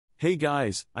Hey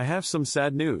guys, I have some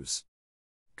sad news.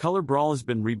 Color Brawl has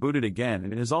been rebooted again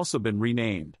and it has also been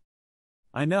renamed.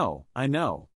 I know.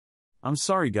 I'm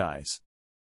sorry guys.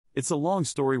 It's a long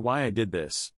story why I did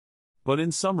this. But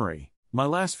in summary, my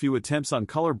last few attempts on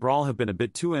Color Brawl have been a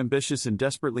bit too ambitious and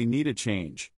desperately need a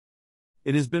change.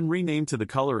 It has been renamed to the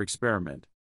Color Experiment.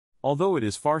 Although it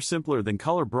is far simpler than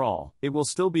Color Brawl, it will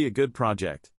still be a good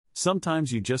project.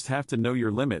 Sometimes you just have to know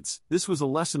your limits. This was a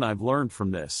lesson I've learned from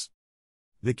this.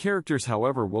 The characters,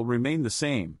 however, will remain the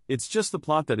same, it's just the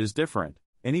plot that is different.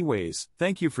 Anyways,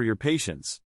 thank you for your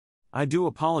patience. I do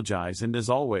apologize and as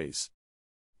always,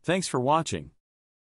 thanks for watching.